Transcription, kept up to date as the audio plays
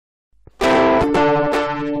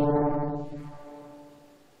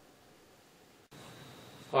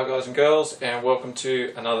Hi guys and girls, and welcome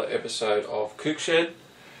to another episode of Kook Shed,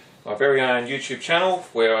 my very own YouTube channel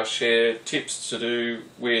where I share tips to do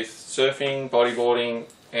with surfing, bodyboarding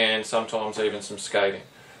and sometimes even some skating.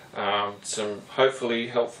 Some hopefully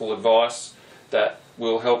helpful advice that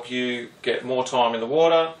will help you get more time in the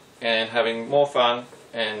water and having more fun,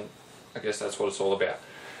 and I guess that's what it's all about.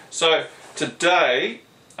 So today,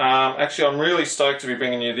 actually I'm really stoked to be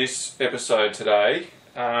bringing you this episode today.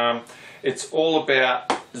 It's all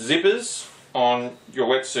about zippers on your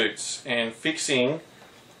wetsuits and fixing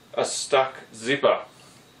a stuck zipper.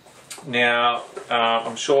 Now,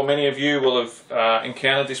 I'm sure many of you will have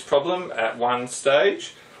encountered this problem at one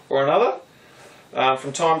stage or another.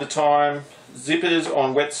 From time to time, zippers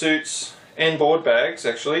on wetsuits and board bags,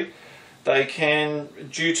 actually, they can,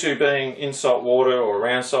 due to being in salt water or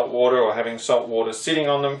around salt water or having salt water sitting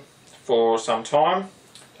on them for some time,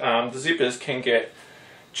 the zippers can get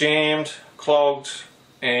jammed, clogged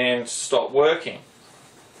and stop working.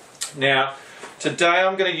 Now today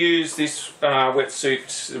I'm going to use this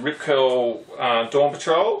wetsuit, the Rip Curl Dawn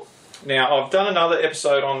Patrol. Now I've done another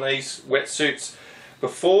episode on these wetsuits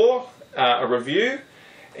before, a review,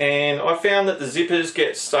 and I found that the zippers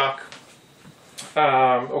get stuck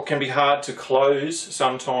or can be hard to close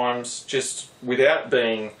sometimes just without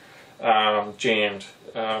being jammed.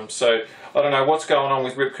 So I don't know what's going on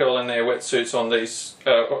with Rip Curl and their wetsuits on these,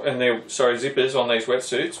 zippers on these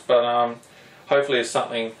wetsuits, but hopefully it's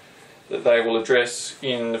something that they will address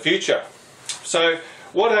in the future. So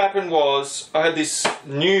what happened was I had this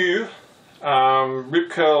new Rip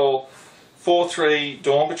Curl 4.3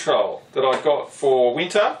 Dawn Patrol that I got for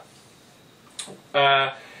winter,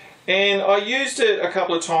 and I used it a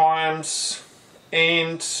couple of times,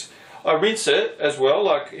 and I rinse it as well.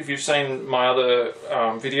 Like if you've seen my other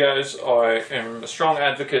videos, I am a strong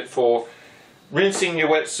advocate for rinsing your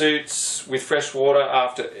wetsuits with fresh water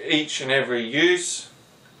after each and every use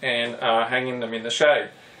and hanging them in the shade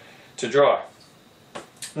to dry.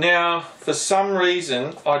 Now for some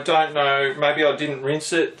reason, I don't know, maybe I didn't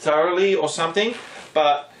rinse it thoroughly or something,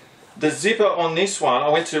 but the zipper on this one, I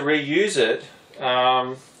went to reuse it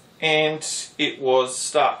and it was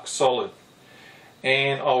stuck solid.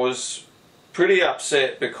 And I was pretty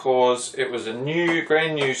upset because it was a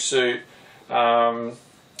brand new suit.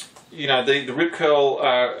 You know, the Rip Curl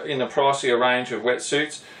are in the pricier range of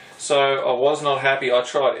wetsuits, so I was not happy. I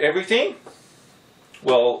tried everything.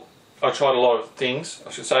 Well, I tried a lot of things,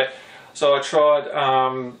 I should say. So I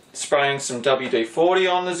tried spraying some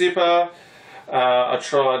WD-40 on the zipper. I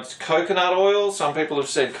tried coconut oil. Some people have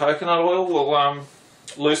said coconut oil will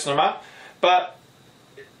loosen them up, but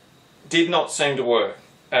did not seem to work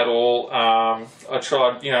at all. I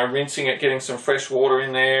tried, rinsing it, getting some fresh water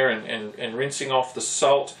in there and rinsing off the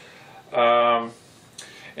salt and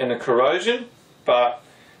the corrosion, but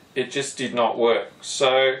it just did not work.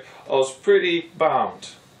 So I was pretty bummed.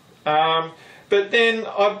 But then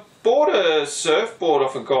I bought a surfboard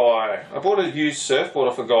off a guy. I bought a used surfboard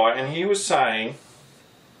off a guy, and he was saying,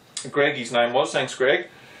 Greg his name was, thanks Greg,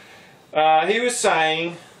 he was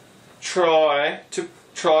saying try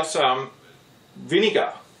some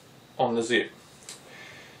vinegar on the zip.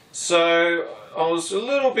 So I was a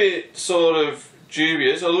little bit sort of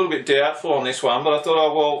dubious, a little bit doubtful on this one, but I thought,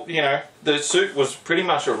 oh well, the suit was pretty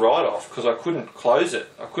much a write-off because I couldn't close it.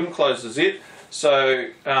 I couldn't close the zip. So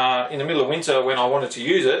in the middle of winter when I wanted to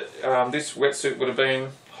use it, this wetsuit would have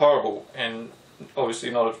been horrible and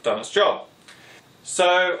obviously not have done its job.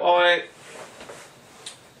 So I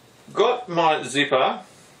got my zipper,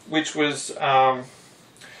 which was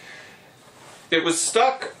it was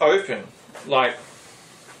stuck open, like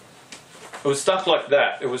it was stuck like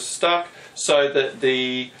that. It was stuck so that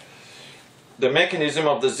the mechanism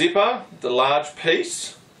of the zipper, the large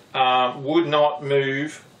piece, would not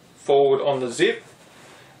move forward on the zip,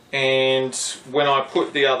 and when I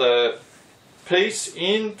put the other piece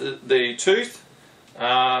in, the tooth,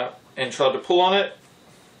 and tried to pull on it,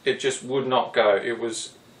 it just would not go. It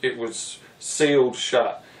was sealed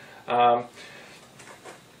shut.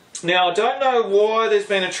 Now I don't know why there's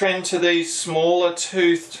been a trend to these smaller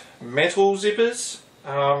toothed metal zippers.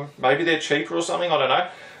 Maybe they're cheaper or something, I don't know,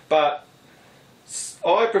 but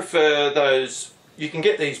I prefer those. You can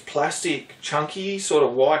get these plastic chunky sort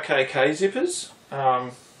of YKK zippers.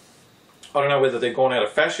 I don't know whether they've gone out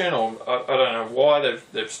of fashion, or I don't know why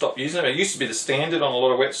they've stopped using them. It used to be the standard on a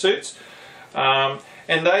lot of wetsuits,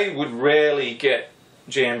 and they would rarely get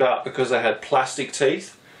jammed up because they had plastic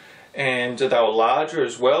teeth, and they were larger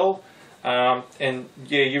as well, and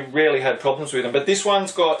yeah, you rarely had problems with them. But this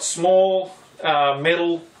one's got small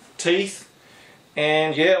metal teeth,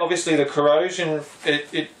 and yeah, obviously the corrosion,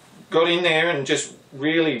 it got in there and just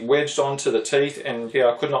really wedged onto the teeth, and yeah,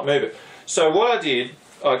 I could not move it. So what I did,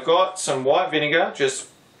 I got some white vinegar, just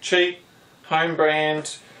cheap, home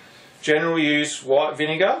brand, general use white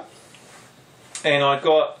vinegar, and I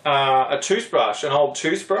got a toothbrush, an old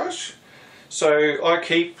toothbrush. So I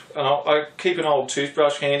keep an old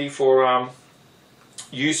toothbrush handy for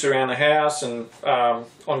use around the house and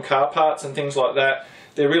on car parts and things like that.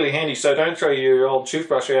 They're really handy, so don't throw your old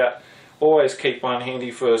toothbrush out. Always keep one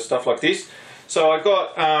handy for stuff like this. So I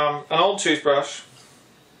got an old toothbrush.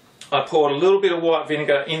 I poured a little bit of white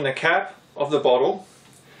vinegar in the cap of the bottle,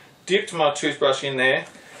 dipped my toothbrush in there,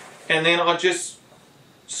 and then I just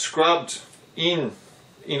scrubbed in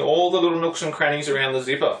all the little nooks and crannies around the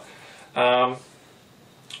zipper.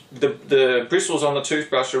 The bristles on the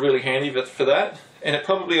toothbrush are really handy for that, and it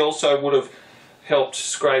probably also would have helped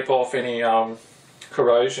scrape off any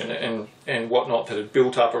corrosion and whatnot that had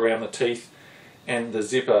built up around the teeth and the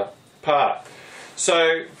zipper part.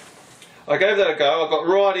 So I gave that a go. I got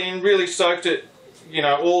right in, really soaked it, you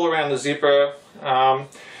know, all around the zipper. Now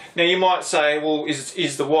you might say, well,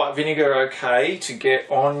 is the white vinegar okay to get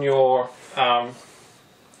on your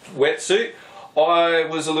wetsuit? I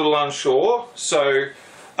was a little unsure, so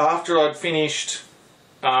after I'd finished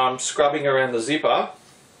scrubbing around the zipper,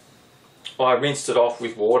 I rinsed it off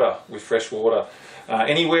with water, with fresh water.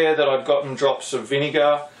 Anywhere that I'd gotten drops of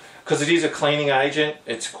vinegar, because it is a cleaning agent,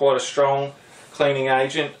 it's quite a strong cleaning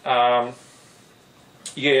agent.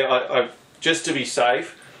 Yeah, I just to be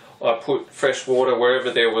safe, I put fresh water wherever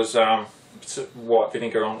there was white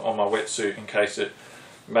vinegar on my wetsuit, in case it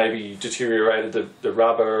maybe deteriorated the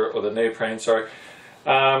rubber or the neoprene, sorry.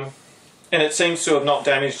 And it seems to have not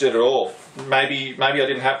damaged it at all. Maybe I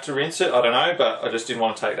didn't have to rinse it, I don't know, but I just didn't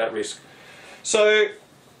want to take that risk. So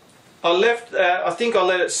I left that, I think I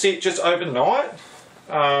let it sit just overnight.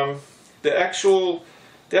 The actual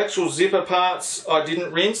zipper parts I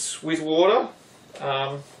didn't rinse with water.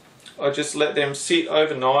 I just let them sit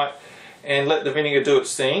overnight and let the vinegar do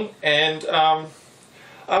its thing. And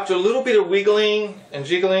after a little bit of wiggling and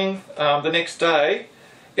jiggling, the next day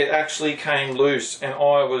it actually came loose, and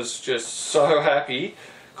I was just so happy,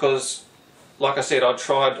 because like I said, I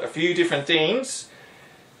tried a few different things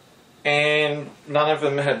and none of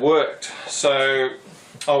them had worked. So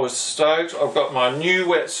I was stoked. I've got my new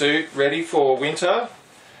wetsuit ready for winter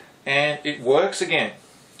and it works again.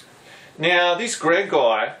 Now this Greg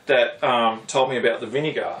guy that told me about the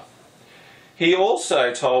vinegar, he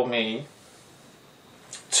also told me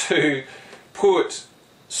to put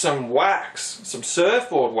some wax, some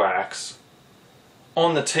surfboard wax,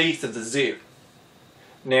 on the teeth of the zip.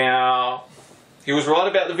 Now he was right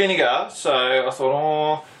about the vinegar, so I thought,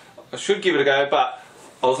 oh, I should give it a go, but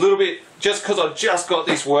I was a little bit, just because I just got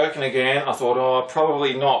this working again, I thought, oh,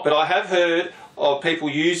 probably not. But I have heard of people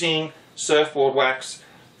using surfboard wax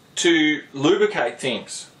to lubricate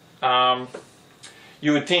things.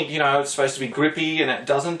 You would think, you know, it's supposed to be grippy, and it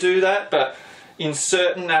doesn't do that, but in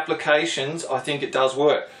certain applications I think it does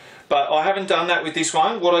work. But I haven't done that with this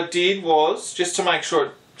one. What I did was, just to make sure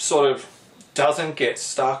it sort of doesn't get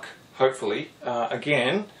stuck, hopefully,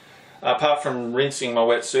 again, apart from rinsing my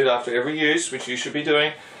wetsuit after every use, which you should be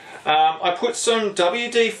doing, I put some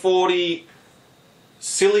WD-40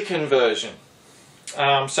 silicone version.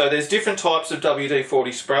 So there's different types of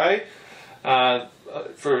WD-40 spray.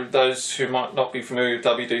 For those who might not be familiar with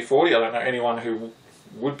WD-40, I don't know anyone who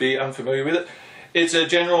would be unfamiliar with it. It's a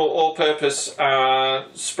general all-purpose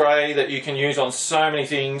spray that you can use on so many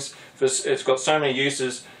things. It's got so many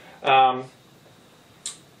uses.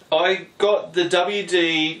 I got the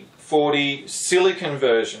WD-40 silicone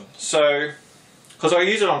version, so because I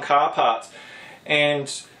use it on car parts,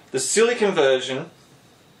 and the silicone version,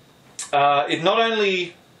 it not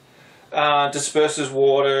only disperses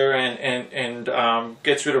water and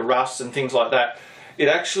gets rid of rust and things like that, it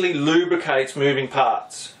actually lubricates moving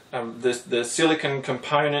parts. The silicone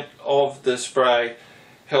component of the spray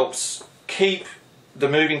helps keep the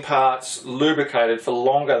moving parts lubricated for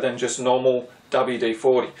longer than just normal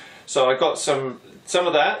WD-40. So I got some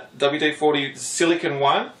of that WD-40 silicone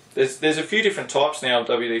one. There's a few different types now of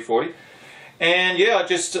WD-40, and yeah, I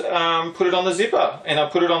just put it on the zipper, and I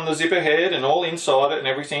put it on the zipper head and all inside it and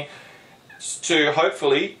everything, to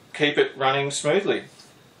hopefully keep it running smoothly.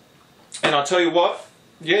 And I tell you what,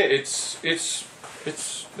 yeah, it's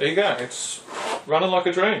there you go, it's running like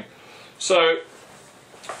a dream. So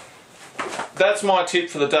that's my tip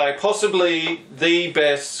for the day, possibly the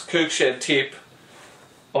best Kook Shed tip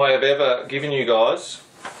I have ever given you guys,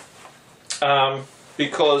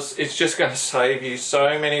 because it's just going to save you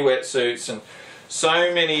so many wetsuits and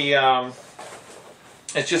so many,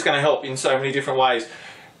 it's just going to help in so many different ways.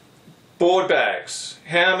 Board bags.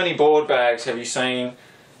 How many board bags have you seen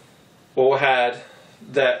or had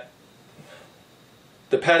that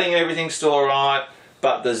the padding and everything's still alright,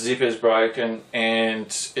 but the zipper's broken and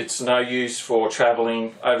it's no use for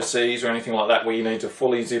travelling overseas or anything like that where you need to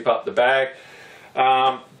fully zip up the bag?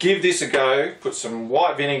 Give this a go. Put some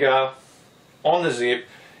white vinegar on the zip,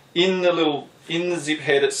 in the zip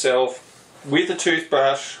head itself, with a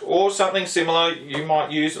toothbrush or something similar. You might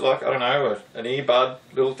use, like, I don't know, an earbud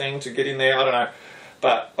little thing to get in there, I don't know,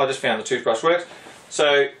 but I just found the toothbrush works.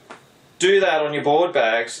 So do that on your board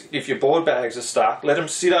bags. If your board bags are stuck, let them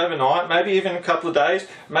sit overnight, maybe even a couple of days.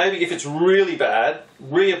 Maybe if it's really bad,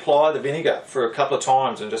 reapply the vinegar for a couple of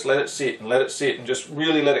times and just let it sit and let it sit and just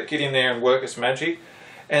really let it get in there and work its magic.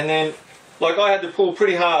 And then, like, I had to pull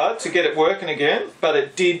pretty hard to get it working again, but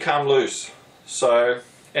it did come loose. So,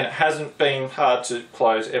 and it hasn't been hard to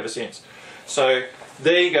close ever since. So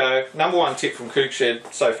there you go, number one tip from Kook Shed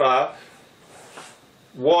so far: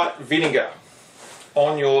 white vinegar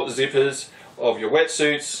on your zippers of your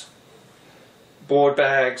wetsuits, board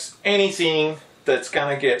bags, anything that's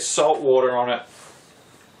going to get salt water on it.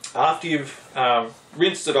 After you've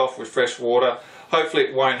rinsed it off with fresh water, hopefully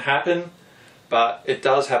it won't happen, but it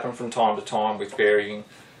does happen from time to time with varying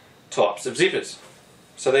types of zippers.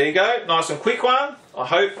 So there you go, nice and quick one. I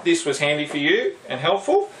hope this was handy for you and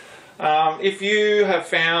helpful. If you have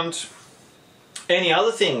found any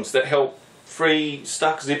other things that help free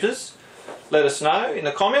stuck zippers, let us know in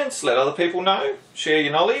the comments, let other people know, share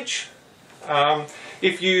your knowledge.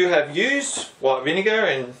 If you have used white vinegar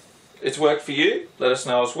and it's worked for you, let us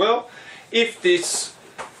know as well. If this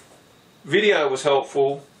video was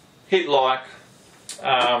helpful, hit like,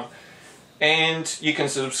 and you can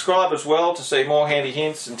subscribe as well to see more handy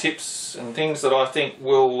hints and tips and things that I think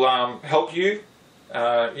will help you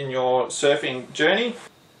in your surfing journey.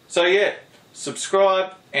 So yeah,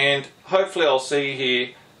 subscribe, and hopefully I'll see you here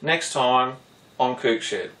next time on Kook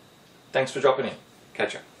Shed. Thanks for dropping in.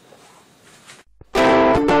 Catch ya.